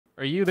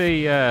Are you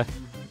the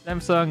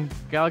Samsung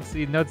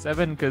Galaxy Note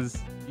 7? Because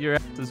your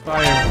ass is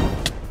fire.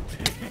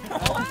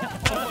 Oh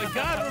my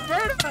God,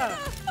 Roberta!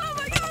 Oh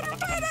my God,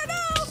 Roberta,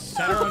 no!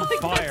 Set her on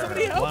fire.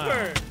 Somebody help Wow.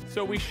 her.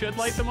 So we should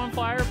light them on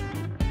fire?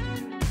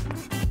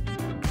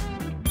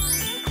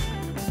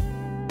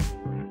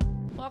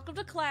 Welcome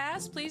to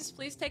class. Please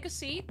take a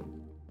seat.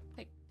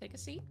 Take a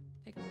seat.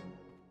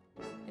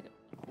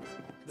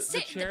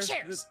 Sit in the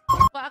chairs.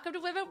 Welcome to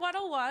Women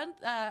 101.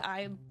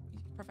 I'm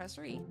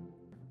Professor E.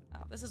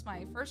 This is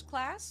my first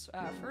class,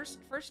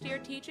 first year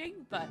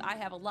teaching, but I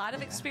have a lot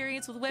of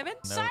experience with women.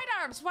 No.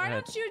 Sidearms, why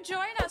don't you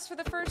join us for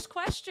the first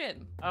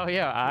question? Oh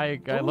yeah, I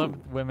love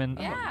women.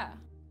 Yeah.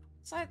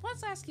 So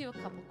let's ask you a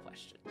couple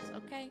questions,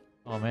 okay?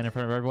 Oh man, in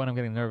front of everyone, I'm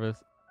getting nervous.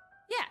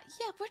 Yeah,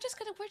 we're just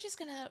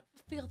gonna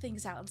feel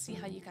things out and see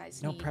how you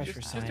guys No need. pressure,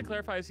 Just to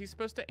clarify, is he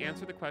supposed to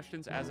answer the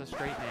questions as a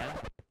straight man?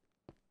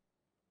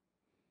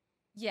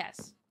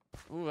 Yes.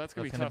 Ooh, that's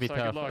gonna That's be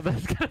gonna tough. be So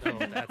I tough. can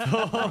look.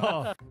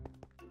 That's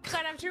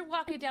Sidearms, you're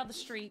walking down the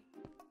street,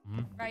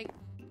 right?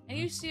 And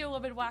you see a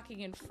woman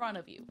walking in front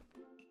of you.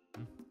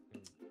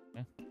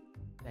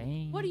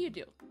 Dang. What do you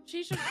do?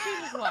 She's just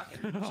walking.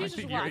 She's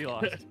just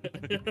walking.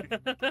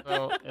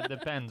 So it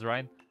depends,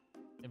 right?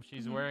 If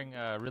she's wearing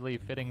really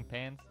fitting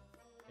pants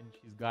and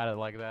she's got it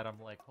like that, I'm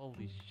like,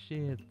 holy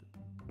shit,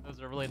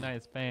 those are really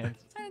nice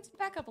pants. Let's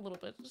back up a little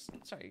bit.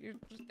 Sorry,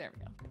 there we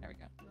go. There we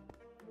go.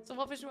 So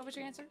what was your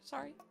answer?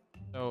 Sorry.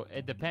 So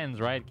it depends,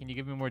 right? Can you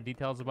give me more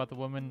details about the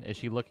woman? Is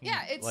she looking?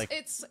 Yeah, it's like...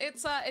 it's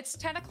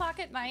 10 o'clock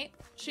at night.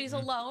 She's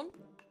alone.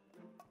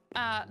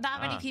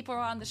 Not many people are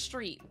on the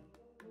street.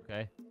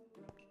 Okay.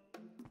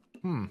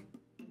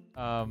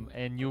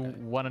 And you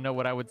want to know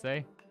what I would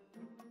say?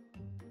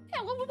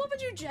 Yeah, what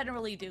would you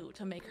generally do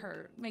to make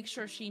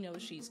sure she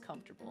knows she's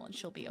comfortable and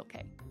she'll be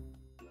okay?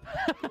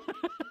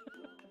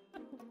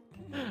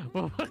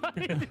 What would I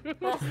do?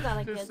 That's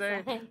not a Just good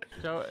say,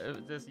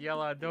 sign. just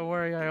yell out, "Don't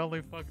worry, I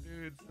only fuck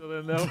dudes." So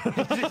then no.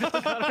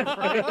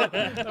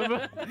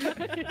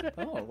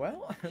 Oh,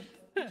 well.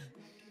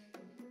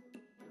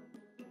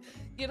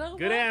 You know.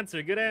 Good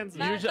answer. Good answer.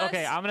 That- Usually, okay,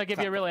 that's- I'm gonna give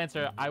you a real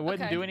answer. I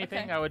wouldn't Okay, do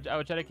anything. okay. I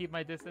would try to keep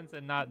my distance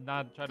and not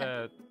try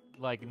to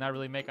not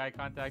really make eye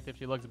contact. If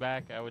she looks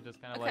back, I would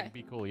just kind of Okay. like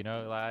be cool, you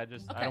know. Like, I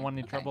Okay, don't want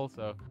any okay. trouble,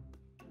 so.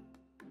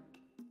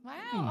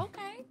 Wow.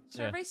 Okay.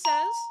 Yeah. Survey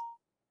says.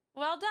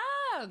 Well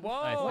done.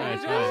 Whoa.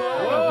 Nice, nice,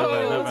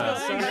 Whoa.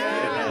 nice.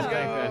 Let's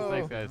go.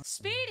 Thanks, guys.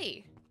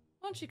 Speedy,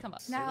 why don't you come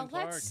up? Now Susan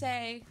Clark.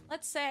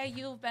 let's say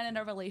you've been in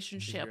a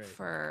relationship great.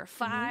 for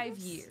 5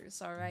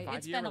 years, all right?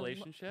 It's 5-year been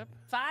relationship?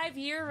 a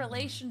 5-year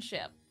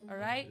relationship, all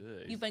right?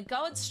 Jeez. You've been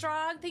going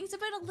strong. Things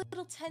have been a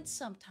little tense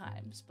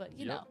sometimes, but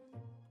you Yep.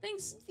 know,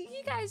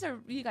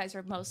 you guys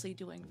are mostly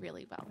doing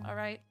really well, all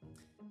right?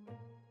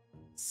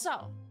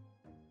 So,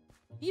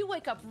 you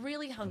wake up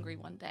really hungry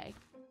one day,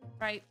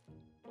 right?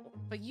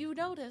 But you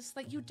notice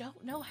that you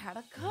don't know how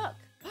to cook.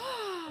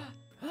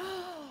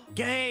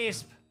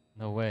 Gasp!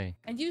 No way.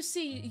 And you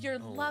see your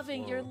Oh,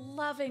 loving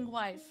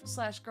wife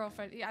 /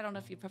 girlfriend. I don't know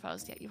if you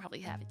proposed yet. You probably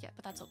haven't yet,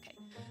 but that's okay.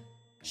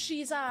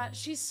 She's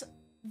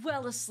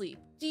well asleep,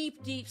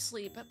 deep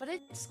sleep. But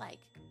it's like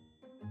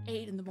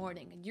 8 in the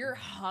morning, and you're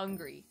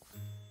hungry.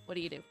 What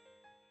do you do?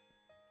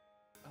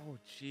 Oh,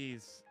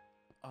 jeez.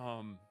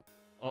 Oh,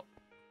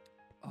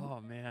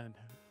 man.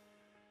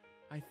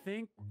 I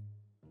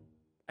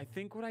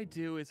think what I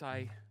do is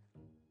I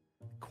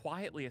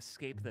quietly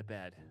escape the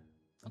bed.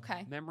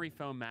 Okay. Memory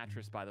foam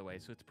mattress, by the way,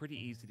 so it's pretty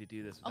easy to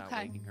do this without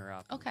Okay. waking her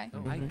up. Okay.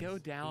 I go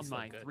down so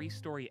my good.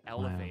 3-story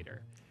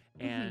elevator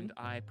and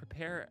I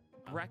prepare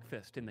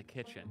breakfast in the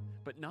kitchen,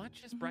 but not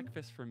just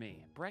breakfast for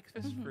me,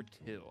 breakfast for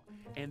 2.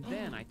 And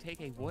then I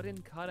take a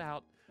wooden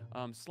cutout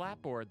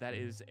slap board that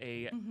is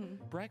a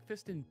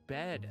breakfast in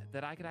bed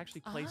that I could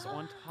actually place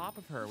on top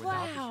of her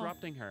without Wow.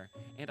 disrupting her.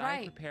 And I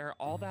Right. prepare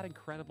all that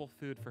incredible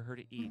food for her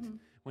to eat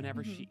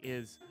whenever she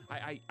is.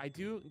 I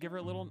do give her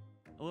a little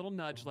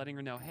nudge, letting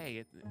her know,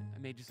 hey, I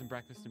made you some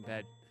breakfast in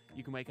bed.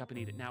 You can wake up and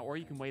eat it now, or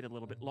you can wait a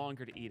little bit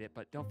longer to eat it,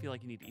 but don't feel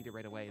like you need to eat it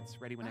right away. It's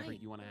ready whenever Right.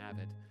 you want to have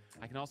it.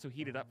 I can also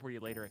heat it up for you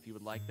later if you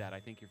would like that. I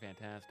think you're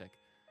fantastic.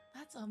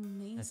 That's That's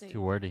amazing. too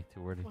wordy.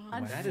 Too wordy.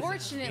 That is a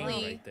Unfortunately,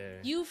 king right there.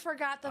 you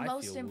forgot the I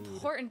most feel wooed.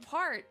 important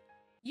part.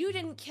 You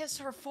didn't kiss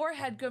her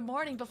forehead good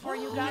morning before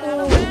you got out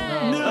of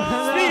bed.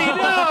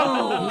 Speedy,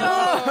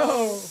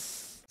 No!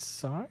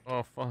 Sorry?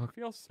 Oh fuck. I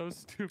feel so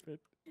stupid.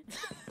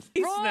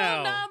 Rule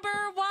now. number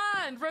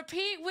 1.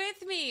 Repeat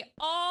with me.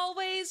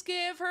 Always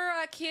give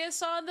her a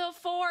kiss on the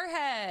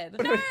forehead.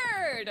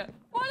 Nerd!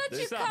 Why don't you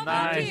This is come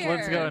up Nice. here?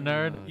 Let's go,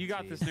 nerd. You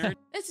got this, nerd.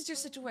 This is your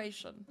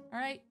situation, all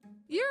right?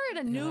 You're in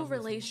a new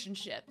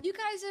relationship. You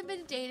guys have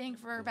been dating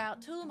for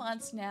about 2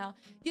 months now.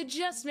 You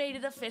just made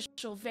it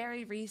official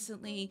very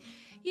recently.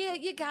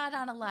 You got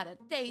on a lot of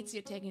dates.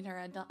 You're taking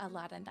her a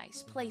lot of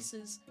nice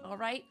places, all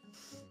right?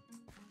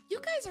 You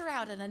guys are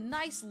out at a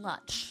nice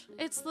lunch.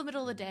 It's the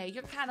middle of the day.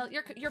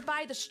 You're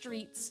by the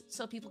streets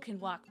so people can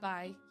walk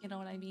by. You know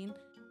what I mean?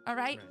 All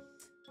right?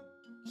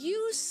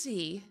 You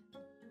see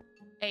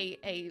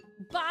a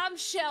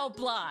bombshell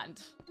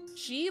blonde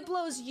She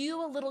blows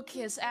you a little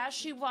kiss as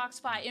she walks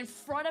by in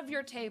front of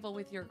your table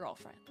with your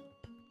girlfriend.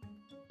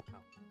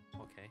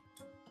 Okay.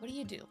 What do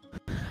you do?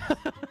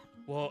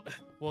 Well,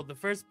 the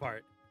first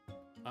part,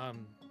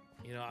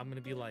 you know, I'm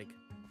gonna be like,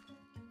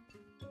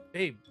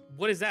 babe,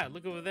 what is that?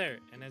 Look over there.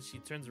 And as she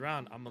turns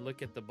around, I'm gonna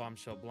look at the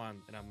bombshell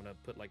blonde and I'm gonna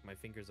put like my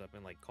fingers up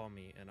and like call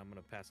me, and I'm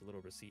gonna pass a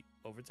little receipt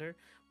over to her.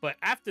 But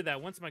after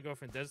that, once my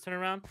girlfriend does turn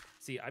around,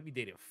 see, I be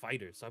dating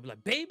fighters, so I'll be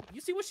like, babe,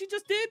 you see what she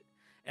just did?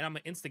 And I'm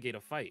gonna instigate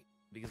a fight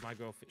because my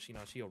girlfriend, you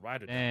know, she'll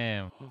ride her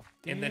down. Damn.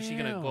 And then she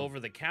gonna go over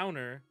the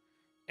counter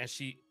and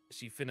she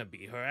finna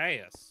beat her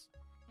ass.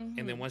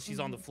 And then once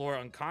she's on the floor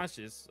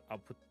unconscious, I'll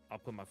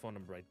put my phone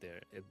number right there,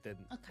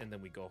 and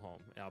then we go home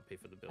and I'll pay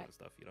for the bill and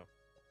stuff, you know.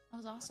 That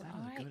was awesome. That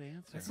All was right. a good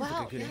answer.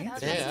 Wow, good yeah,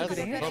 answer. that's Yeah, a that's good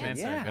a good answer.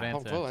 answer. Yeah. Good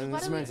answer. Oh, and What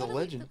this do we- man's a what do we-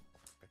 legend.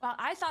 Well,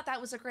 I thought that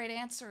was a great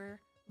answer,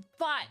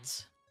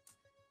 but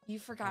you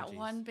forgot Oh, jeez.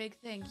 one big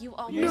thing. You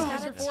always You didn't gotta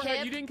kiss her forehead.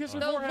 tip You didn't kiss her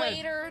the forehead.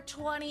 waiter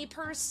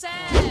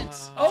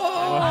 20%.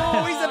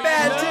 Oh, he's a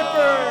bad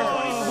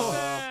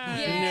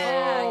tipper.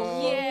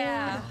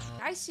 Yeah.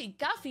 I see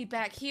Guffy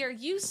back here.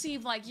 You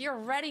seem like you're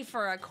ready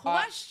for a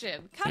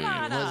question. Come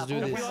on let's up. do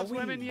We this. love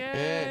women, Yeah.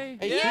 yay!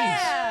 Hey,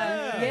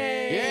 Yeah.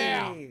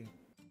 Yay.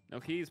 No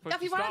keys, push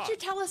Guffy, to why don't stop. you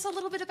tell us a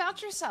little bit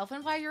about yourself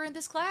and why you're in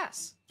this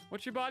class?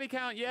 What's your body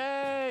count?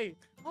 Yay!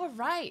 All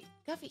right,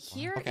 Guffy,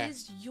 here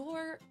is Okay.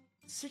 your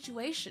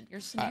situation, your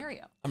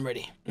scenario. I'm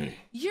ready.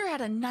 You're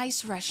at a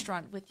nice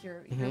restaurant with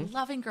your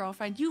loving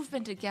girlfriend. You've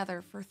been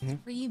together for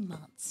 3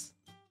 months.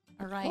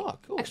 All right? Oh,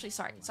 cool. Actually,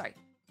 sorry.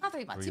 Not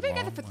 3 months. 3 You've been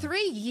together for long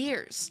 3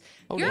 years.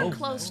 Oh, You're no.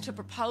 close to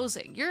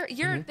proposing.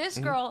 You're this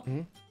girl,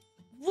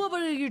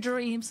 woman of your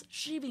dreams.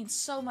 She means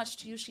so much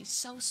to you. She's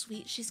so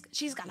sweet.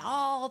 She's got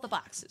all the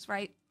boxes,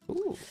 right?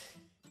 Ooh,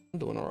 I'm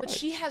doing all But right.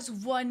 she has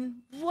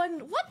one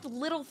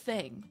little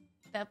thing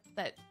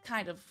that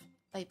kind of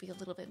might be a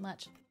little bit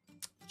much.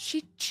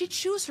 She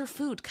chews her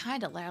food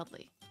kind of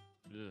loudly.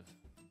 Ugh.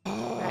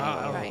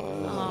 Right.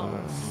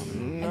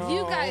 And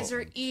you guys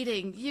are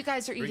eating. You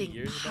guys are eating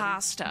years, buddy?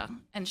 pasta,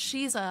 and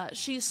she's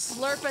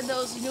slurping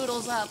those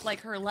noodles up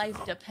like her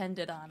life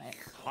depended on it.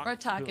 We're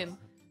talking,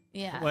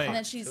 yeah. Wait. And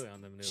then Chili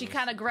on them she noodles.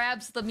 kind of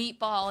grabs the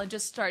meatball and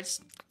just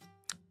starts,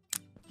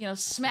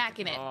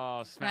 smacking it.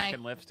 Oh, smacking Right.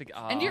 lips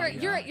together. And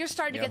you're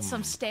starting to get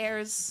some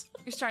stares.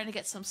 You're starting to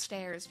get some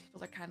stares.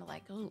 People are kind of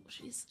like, oh,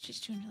 she's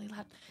chewing really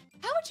loud.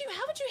 How would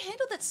you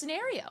handle that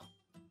scenario?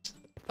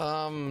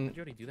 How'd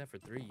you already do that for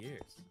 3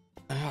 years?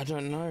 I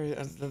don't know.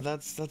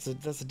 That's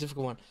a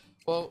difficult one.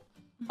 Well,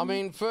 I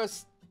mean,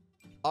 first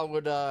I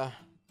would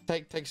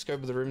take a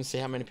scope of the room and see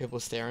how many people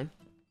are staring,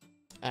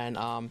 and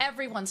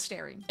Everyone's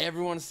staring.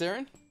 everyone's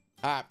staring.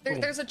 Alright, cool.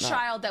 There's a No.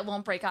 child that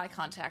won't break eye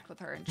contact with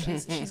her, and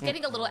she's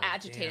getting a little Oh,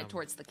 agitated damn.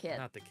 towards the kid.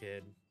 Not the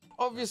kid.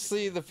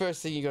 Obviously, the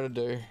first thing you got to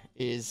do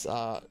is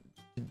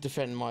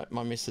defend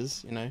my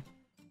missus. You know,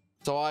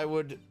 so I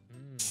would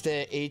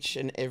stare each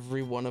and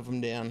every one of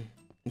them down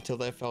until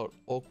they felt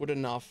awkward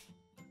enough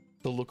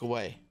to look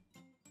away,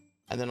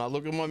 and then I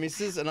look at my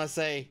missus and I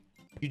say,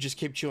 "You just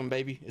keep chewing,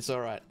 baby. It's all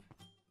right."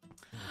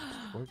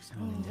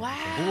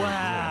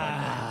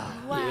 Wow.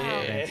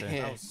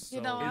 Yeah.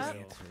 You know what?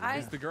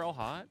 Is the girl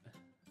hot?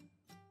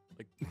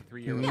 Like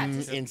 3 years Yeah, old?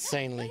 just-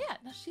 Insanely. Yeah,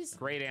 no, she's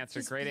Great answer.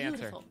 she's Great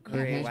beautiful. answer.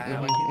 Great.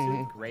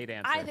 Wow. Great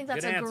answer. I think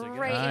that's Good a answer, good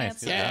great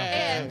Nice, answer. good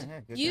job.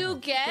 And you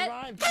get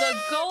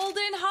the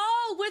golden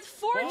hole with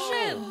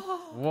fortune.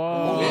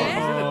 Whoa.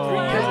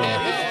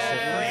 Yeah.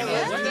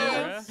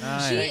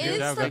 Nice. She Good is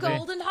job, the Guffy.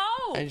 golden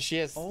hoe. And she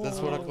has, that's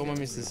what I call my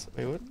missus.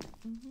 Wait, what?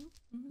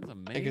 That's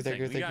Thank you, amazing. thank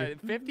you, We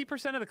thank got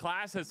 50% of the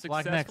class has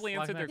Block next, successfully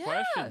block answered their next.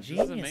 Yeah, questions. This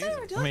is genius.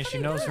 amazing. I mean, she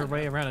knows her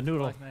way around a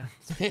noodle.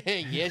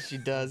 Yes, she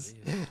does.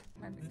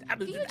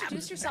 Can you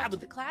introduce yourself to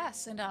the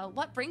class and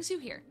what brings you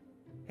here?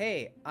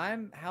 Hey,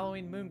 I'm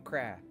Halloween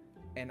Mooncraft,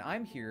 and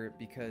I'm here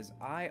because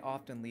I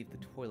often leave the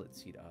toilet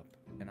seat up,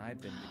 and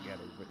I've been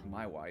together with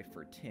my wife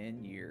for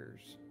 10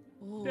 years.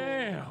 Ooh.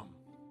 Damn.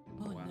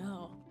 Oh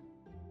no.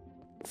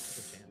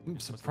 I'm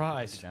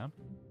surprised. Down.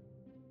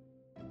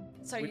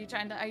 So are you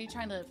trying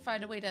to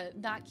find a way to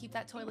not keep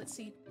that toilet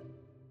seat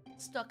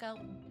stuck out?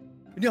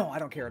 No, I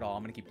don't care at all.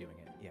 I'm gonna keep doing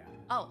it. Yeah.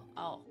 Oh.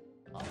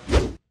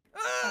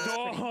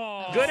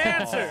 Good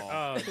answer.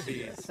 Oh,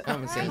 jeez.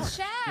 Common All right, sense.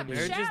 Shab, Marriage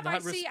is Shab, I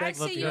not see respect.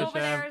 you Let's over go,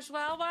 there Shab. as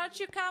well. Why don't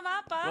you come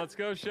up, bud? Let's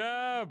go,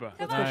 Shab. Come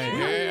on, Nice. Shab.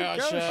 Yeah,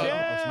 Go, sure. Shab.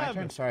 Oh, it's my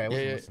turn. Sorry, I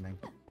wasn't Yeah. listening.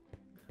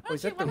 Oh,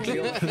 is that the Why don't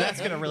you- real? That's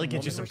gonna really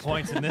get you some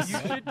points in this. You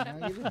should.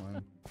 How you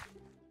doing?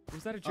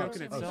 Was that a joke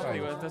in Oh, itself? sorry.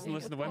 He doesn't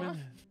listen to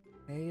women?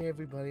 Hey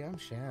everybody, I'm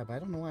Shab. I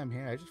don't know why I'm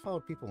here. I just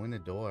followed people in the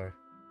door.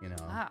 You know,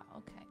 Ah,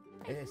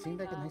 okay. it seemed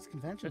like a nice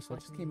convention, so I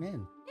just came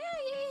in.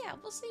 Yeah.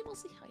 We'll see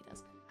how he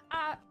does.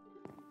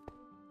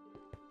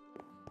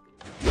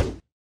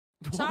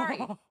 Sorry.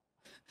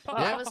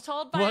 I was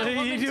told by What a did you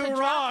woman do to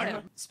drop wrong?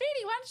 him. Speedy,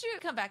 why don't you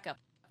come back up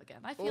again?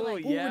 I feel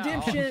like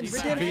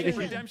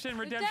redemption,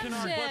 Redemption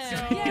arc.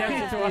 Let's go.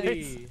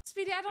 Yeah.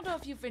 Speedy, I don't know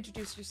if you've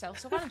introduced yourself,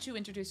 so why don't you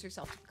introduce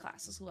yourself to the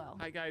class as well?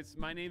 Hi guys,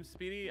 my name's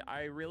Speedy.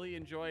 I really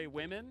enjoy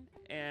women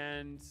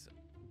and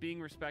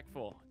being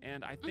respectful,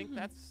 and I think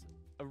that's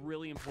a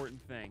really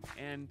important thing,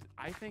 and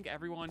I think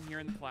everyone here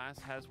in the class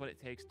has what it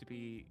takes to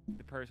be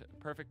the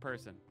perfect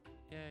person.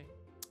 Yay.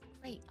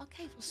 Great.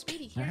 Okay, well,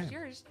 Speedy, here's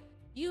yours.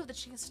 You have the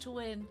chance to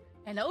win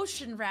an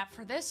ocean wrap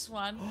for this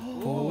one.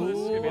 Ooh, this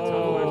is gonna be a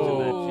tough question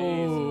then.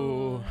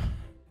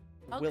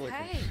 Jeez.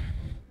 Okay.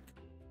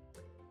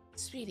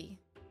 Speedy,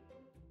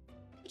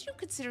 would you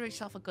consider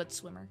yourself a good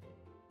swimmer?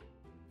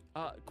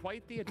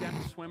 Quite the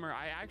adept swimmer.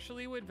 I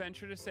actually would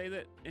venture to say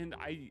that, and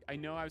I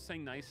know I was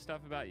saying nice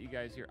stuff about you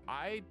guys here.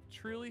 I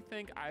truly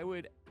think I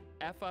would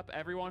F up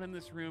everyone in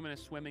this room in a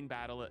swimming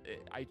battle.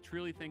 I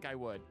truly think I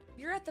would.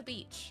 You're at the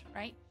beach,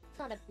 right? It's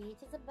not a beach,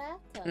 it's a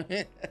bathtub.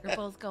 You're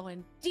both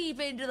going deep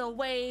into the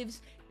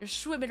waves. You're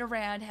swimming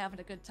around, having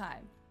a good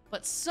time.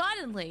 But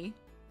suddenly,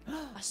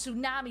 a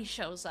tsunami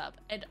shows up,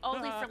 and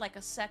only for like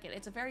a second.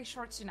 It's a very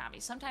short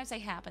tsunami. Sometimes they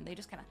happen. They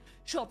just kind of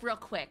show up real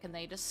quick, and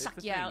they just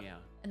suck you out,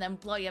 and then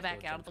blow you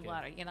back out of the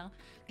water. You know,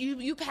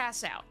 you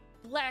pass out,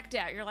 blacked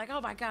out. You're like, oh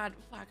my god,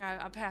 fuck,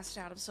 I passed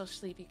out. I'm so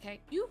sleepy. Okay,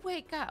 you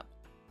wake up,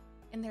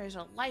 and there's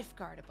a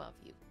lifeguard above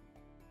you.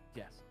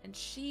 Yes. And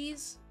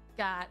she's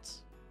got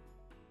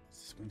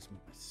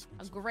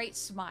a great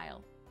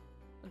smile,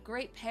 a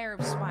great pair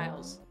of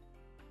smiles.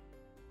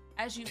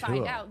 As you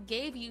find out,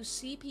 gave you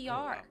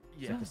CPR.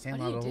 Yeah. What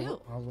do you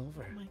do? All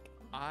over.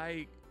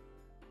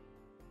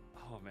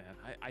 Oh man,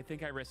 I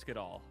think I risk it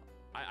all.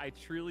 I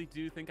truly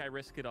do think I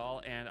risk it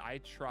all, and I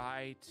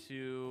try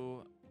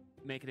to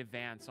make an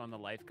advance on the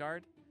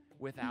lifeguard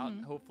without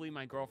hopefully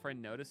my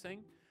girlfriend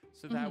noticing.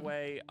 So that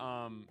way,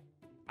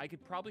 I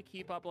could probably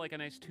keep up like a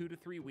nice 2 to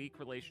 3 week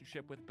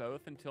relationship with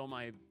both until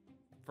my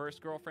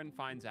first girlfriend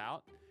finds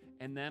out.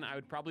 And then I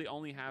would probably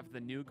only have the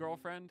new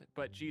girlfriend.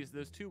 But geez,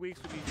 those 2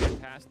 weeks would be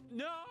fantastic.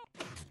 No!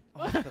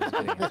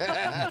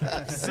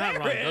 It's not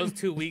wrong. Those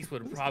 2 weeks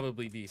would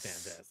probably be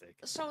fantastic.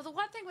 So the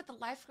one thing with the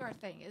lifeguard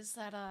thing is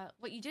that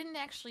what you didn't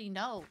actually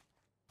know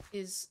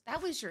is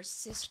that was your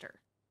sister.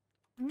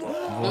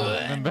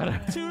 Even better.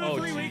 2 to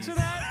 3 weeks of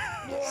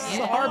that?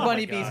 Yeah. Our Oh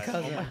bunny my bee's God.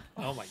 cousin.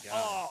 Oh my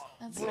god.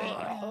 That's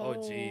right. Oh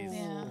jeez.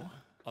 Yeah.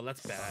 Oh,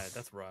 that's bad.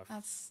 That's rough.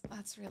 That's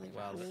really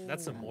Wow, rough.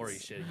 that's some Maury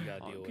shit you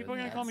gotta deal with. People are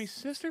gonna call me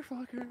sister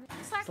fucker.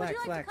 Slack, would you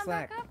like to come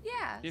back up?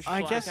 Yeah. Yeah,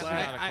 I Schlack, guess that's not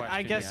a I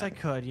question guess I yet.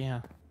 could,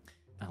 yeah.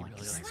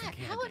 Slack,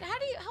 how would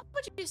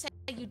you say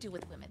you do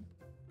with women?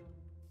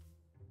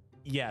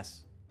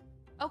 Yes.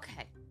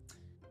 Okay.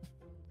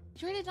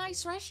 You're at a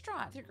nice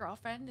restaurant with your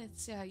girlfriend.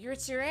 It's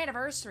your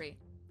anniversary.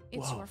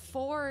 It's your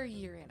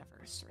 4-year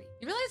anniversary.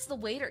 You realize the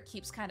waiter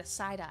keeps kind of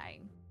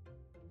side-eyeing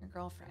your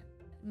girlfriend,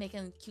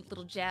 making cute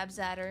little jabs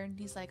at her, and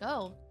he's like,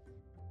 "Oh,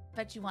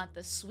 bet you want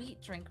the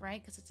sweet drink, right?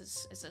 Because it's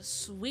as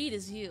sweet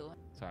as you."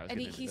 Sorry, I was And getting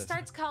he into this.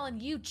 starts calling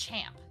you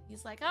Champ.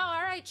 He's like, "Oh,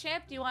 all right,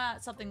 Champ. Do you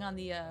want something on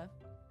the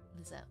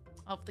what is that?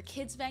 Oh, the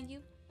kids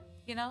menu,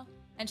 you know?"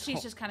 And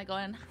she's just kind of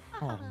going,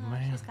 Oh,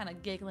 man. She's kind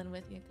of giggling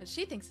with you because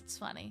she thinks it's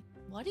funny.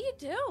 What do you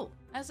do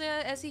as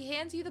he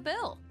hands you the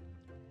bill?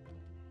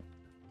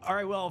 All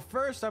right, well,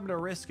 first I'm going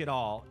to risk it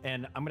all,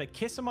 and I'm going to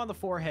kiss him on the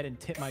forehead and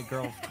tip my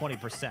girl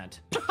 20%.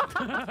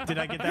 Did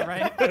I get that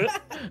right?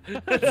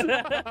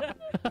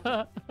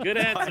 Good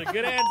answer.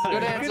 Good answer.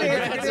 Good answer. Good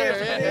answer.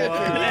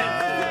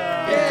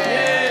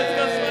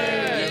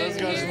 Yeah, let's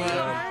go,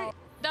 Slam.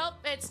 Nope,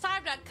 it's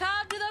time to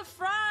come to the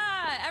front.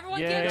 Everyone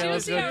Yeah, get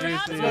let's juicy go,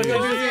 around Juicy. the Let's go,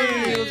 front.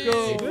 Let's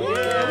go.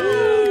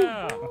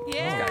 This guy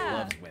Yeah.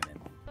 loves women.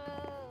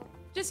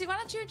 Juicy, why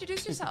don't you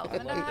introduce yourself? I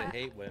And, like to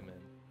hate women.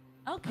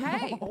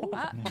 okay.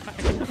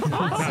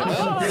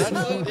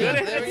 Awesome. Good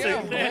Yeah, there we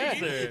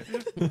answer.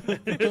 go.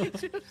 Good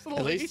answer.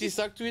 At least he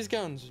stuck to his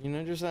guns. You know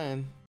what you're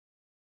saying?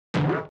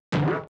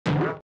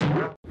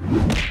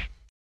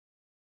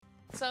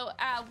 So,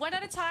 one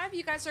at a time,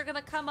 you guys are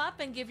gonna come up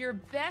and give your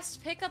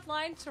best pickup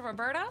line to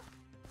Roberta.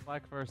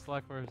 Slack first,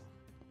 slack first.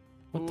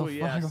 What Ooh, the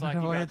yeah, fuck? Slack,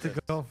 Why you do I got have to this.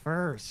 go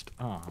first?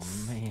 Oh,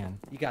 man.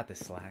 You got this,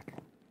 Slack.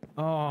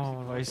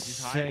 Oh, I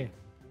He's hiding. say.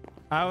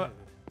 I,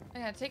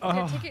 Yeah, take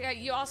Oh. it.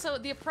 You also,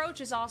 the approach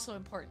is also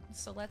important.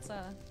 So let's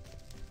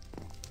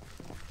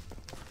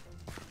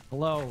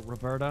hello,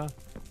 Roberta.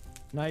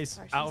 Nice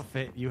Sorry, she's-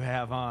 outfit you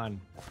have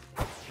on.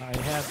 I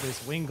have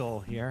this wingle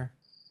here.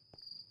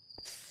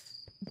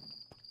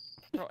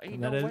 Bro,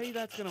 ain't That no is- way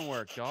that's gonna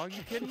work, dog.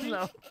 You kidding me?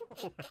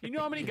 You know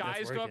how many That's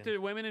guys go up working. to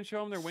women and show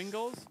them their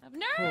wingles?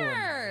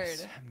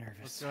 nerd. I'm nervous.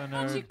 Let's go, Why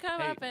don't you nerd.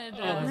 come Hey, up and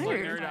let's let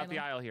nerd nerd out finally. the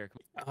aisle here.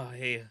 Oh,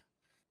 hey.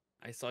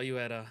 I saw you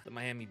at the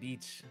Miami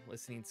Beach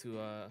listening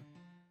to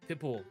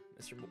Pitbull,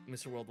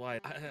 Mr.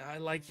 Worldwide. I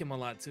like him a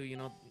lot too, you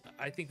know.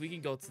 I think we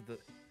can go to the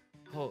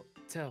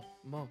hotel,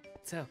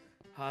 motel,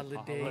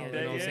 holiday. You know what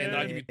I'm saying?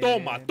 I'll give you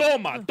toma.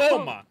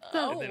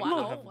 Oh, And then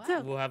wow.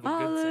 we'll have a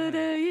good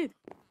time.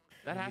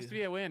 That has to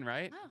be a win,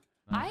 right?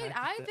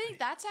 I think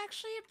that's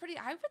actually a pretty.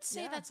 I would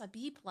say that's a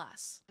B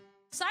plus.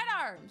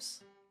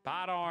 Sidearms.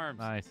 Bot arms.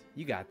 Nice.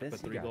 You got this.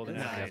 Put You 3 got golden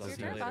this. Nice. apples. I'll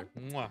see you Your later.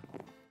 turn, Mwah. All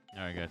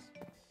right, guys.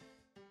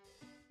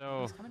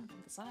 So. He's coming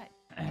from the side.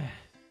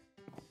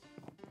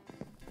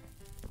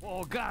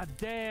 Oh, god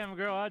damn,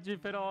 girl. How'd you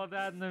fit all of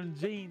that in them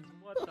jeans?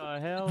 What the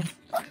hell?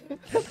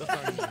 Those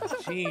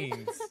are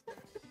jeans.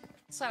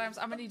 Sidearms,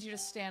 I'm gonna need you to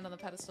stand on the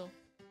pedestal.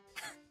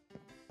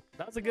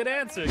 That was a good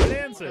answer. Good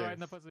answer. Right in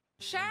the pussy.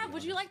 Shab,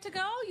 would you like to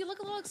go? You look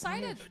a little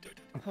excited.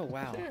 Oh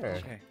wow. Sure.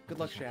 Okay. Good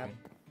luck, Shab.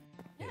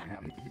 Yeah.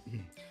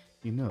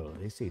 You know,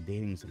 they say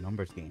dating's a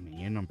numbers game, and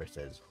your number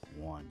says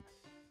 1.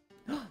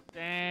 Damn.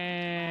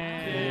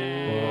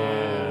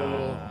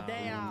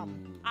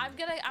 Damn. I'm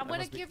gonna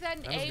must be- give that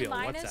an that must A be a WhatsApp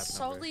minus number.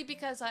 solely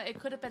because it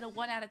could have been a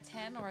 1 out of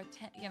 10 or a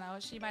 10. You know,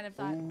 she might have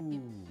thought Ooh.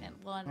 and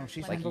 1. Oh,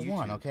 she's or number whatever.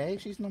 1, okay?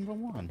 She's number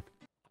 1.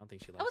 I don't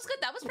think she likes That was good.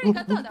 That was pretty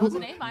good though. That was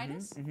an A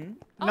minus. Mm-hmm.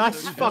 Oh,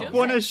 Nice I'm fuck doing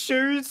one it. of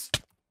shoes.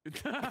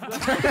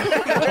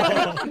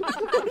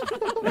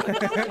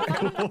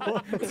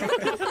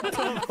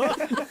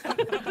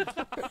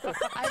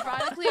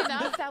 Ironically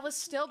enough, that was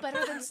still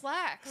better than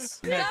slacks.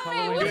 Yeah, Guffy,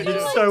 totally would good. you You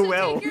did like so to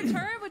well. take your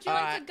turn? Would you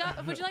like to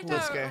Alright. would you like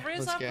Let's to go, riz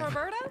let's up go.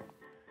 Roberta?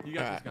 You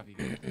got Alright.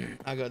 this, Guffy.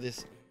 I got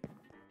this.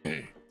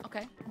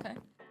 Okay. Okay.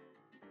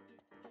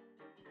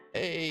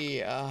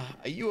 Hey, are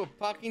you a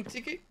parking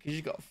ticket? Cause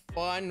you got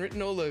fine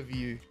written all over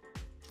you.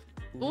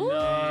 Ooh.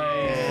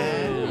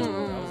 That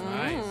was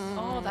nice.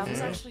 Oh, that was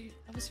Yeah. actually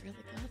that was really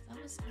good.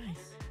 That was nice.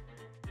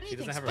 What do She you doesn't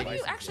think? have her What do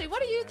you license actually? yet, What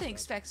do so you yeah. think,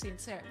 Spexy and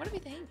Sarah? What do we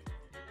think?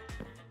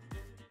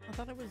 I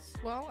thought it was,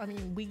 well, I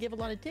mean, we give a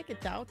lot of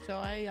tickets out, so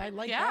I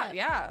like Yeah, that.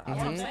 yeah. That's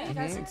what I'm Mhm, saying. You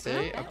guys mhm. are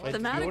See, I played to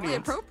the Thematically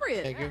audience.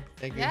 appropriate. Thank you,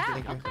 thank you, Yeah,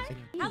 thank you, okay. thank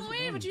you.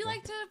 Halloween, would you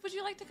like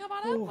to come on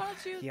up? Ooh, Why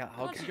don't you? yeah, why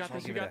I'll don't give- You got I'll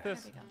this. You give it got a-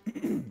 this.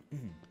 There we go.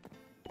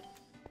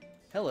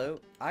 Hello.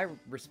 I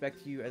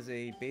respect you as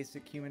a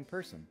basic human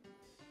person.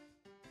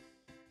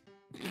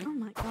 Oh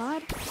my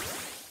god.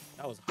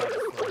 That was hot. as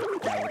fuck. Now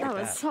look That at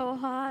was that. so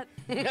hot.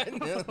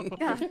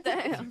 God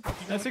damn.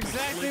 That's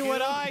exactly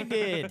what I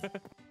did.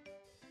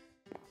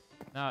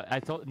 No, I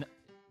told.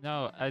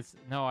 No,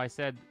 I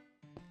said.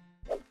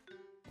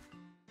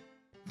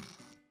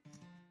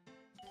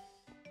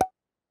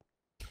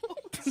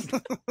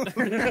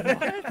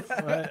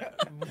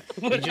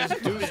 He just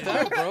deuced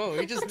out, bro.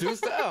 He just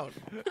deuced out.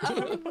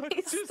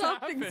 He just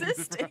stopped happened,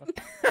 existing.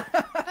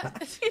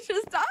 He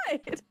just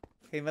died.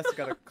 He must have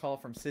got a call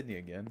from Sydney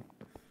again.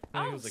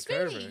 I think it Oh, was a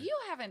Speedy, curver.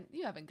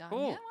 you haven't gone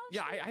Oh, yet. Why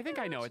yeah. don't you- I think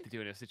I know why what to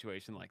do in a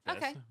situation like this.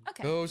 don't you- Okay.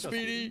 Okay. Go,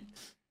 Speedy.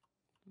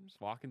 I'm just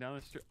walking down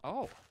the street.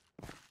 Oh.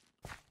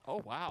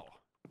 Oh wow.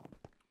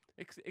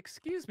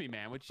 Excuse me,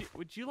 man.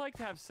 Would you like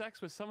to have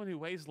sex with someone who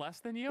weighs less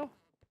than you?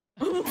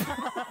 Get the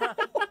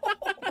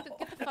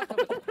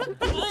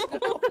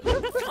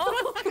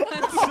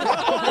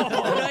fuck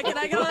over there. Can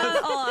I go?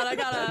 Hold on, I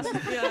gotta.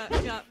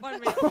 Yeah. 1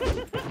 minute.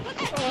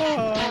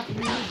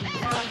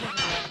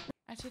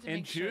 I just need to And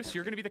make sure Juice, that-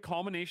 you're gonna be the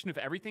culmination of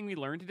everything we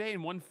learned today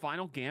in one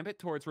final gambit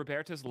towards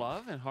Roberta's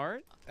love and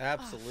heart.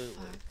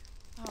 Absolutely.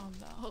 Oh,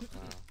 fuck. Oh no.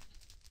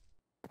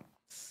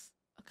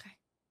 Okay.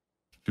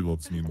 She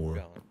loves me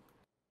more.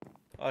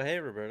 Oh, hey,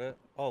 Roberta.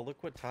 Oh,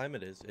 look what time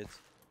it is. It's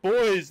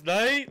boys'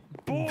 night.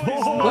 Boys'